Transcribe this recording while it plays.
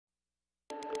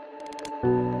She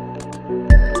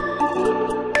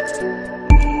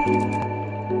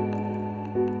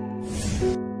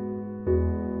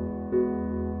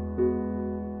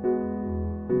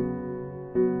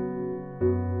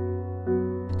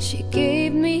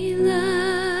gave me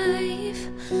life,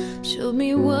 showed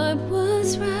me what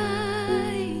was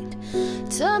right,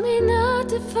 taught me not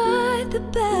to fight the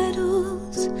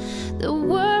battles that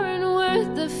weren't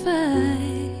worth the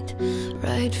fight.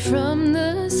 Right from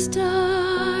the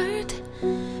start,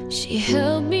 she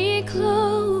held me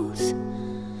close,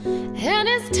 and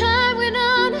as time went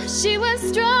on, she was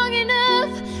strong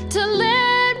enough to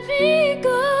let me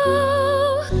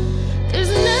go. There's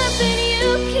nothing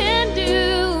you can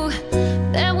do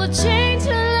that will change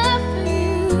her love for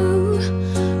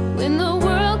you. When the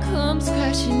world comes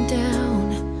crashing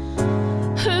down,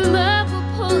 her love will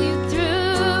pull you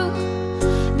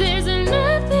through. There's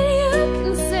nothing you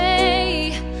can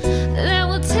say that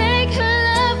will take her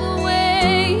love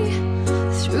away.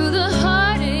 Through the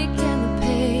heartache and the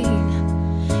pain,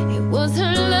 it was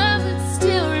her love that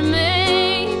still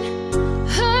remained.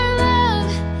 Her love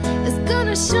is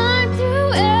gonna shine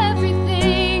through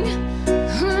everything.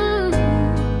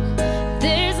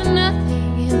 There's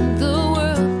nothing in the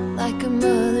world like a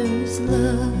mother's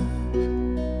love.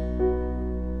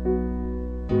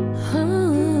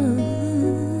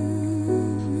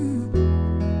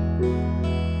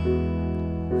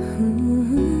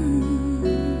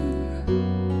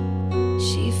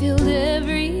 She filled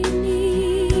every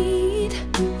need,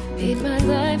 made my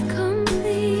life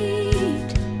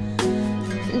complete.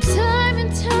 And time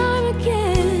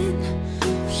again,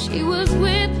 she was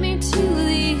with me to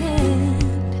the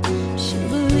end. She'll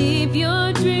believe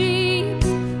your dreams,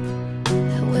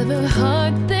 however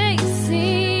hard they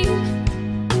seem.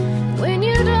 When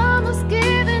you'd almost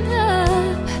given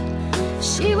up,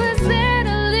 she was there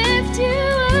to lift you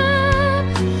up.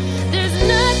 There's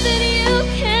nothing you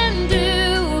can do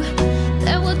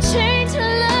that will change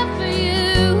her love for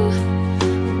you.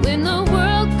 When the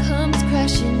world comes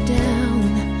crashing down,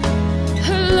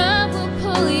 her love will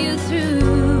pull you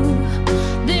through.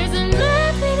 There's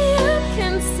nothing you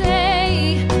can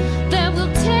say that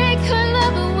will take her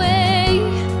love away.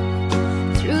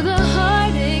 Through the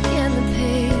heartache and the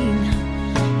pain,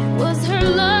 it was her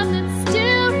love that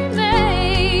still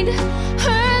remained.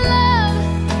 Her love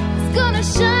is gonna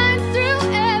shine through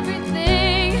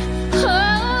everything.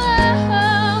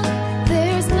 Oh,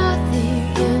 there's nothing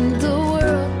in the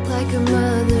world like a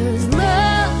mother's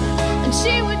love, and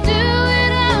she would do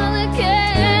it all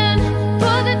again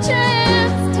for the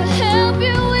chance to help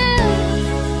you win.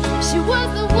 She was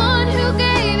the one who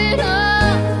gave it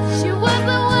all. She was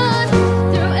the one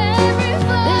through every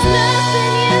fall. There's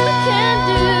nothing you can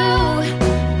do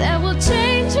that will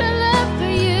change her love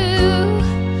for you.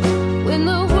 When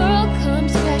the world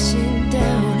comes crashing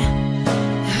down,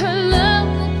 her love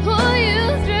will pull you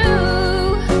through.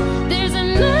 There's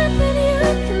nothing you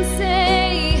can say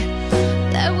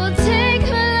that will take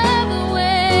her love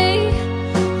away.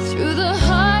 Through the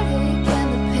heartache and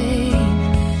the pain,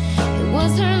 it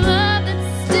was her love that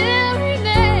still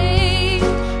remained.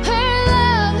 Her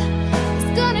love is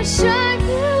gonna shine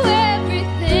through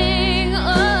everything.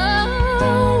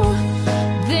 Oh,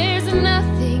 there's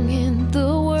nothing in the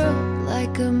world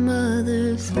like a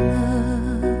mother's love.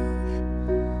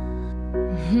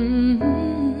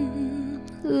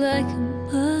 Like a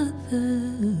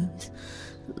mother's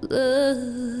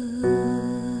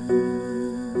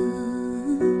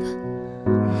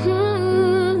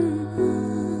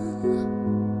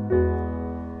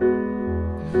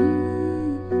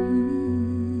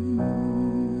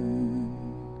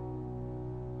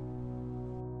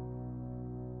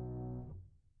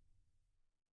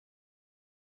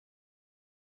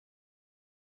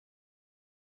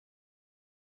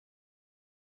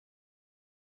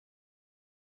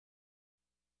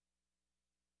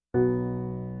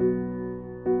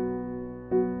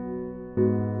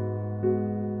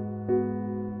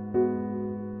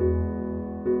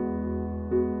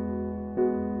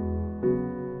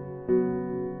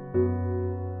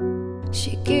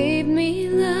She gave me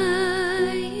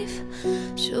life,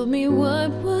 showed me what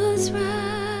was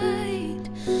right,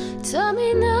 taught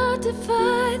me not to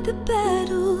fight the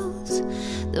battles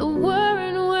that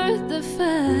weren't worth the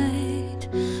fight.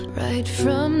 Right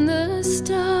from the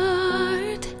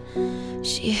start,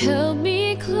 she held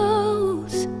me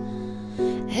close,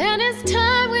 and as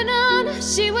time went on,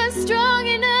 she was strong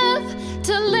enough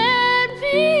to let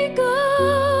me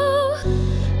go.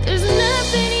 There's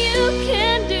nothing you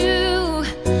can do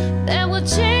that will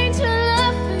change her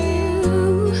love for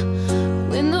you.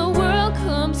 When the world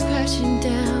comes crashing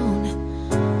down,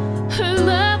 her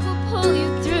love will pull you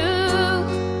through.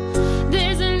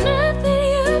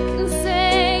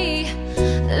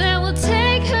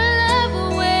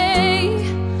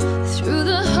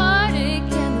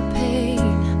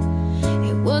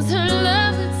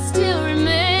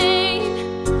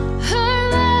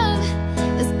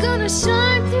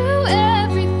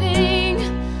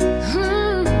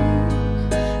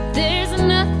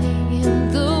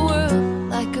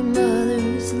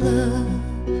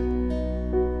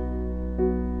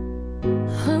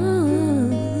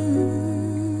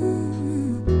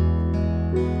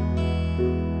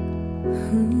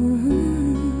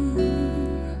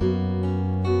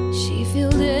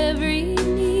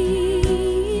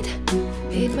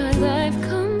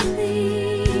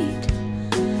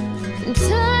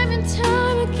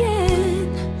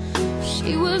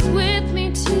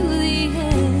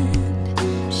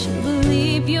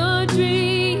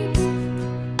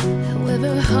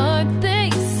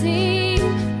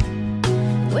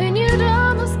 you don't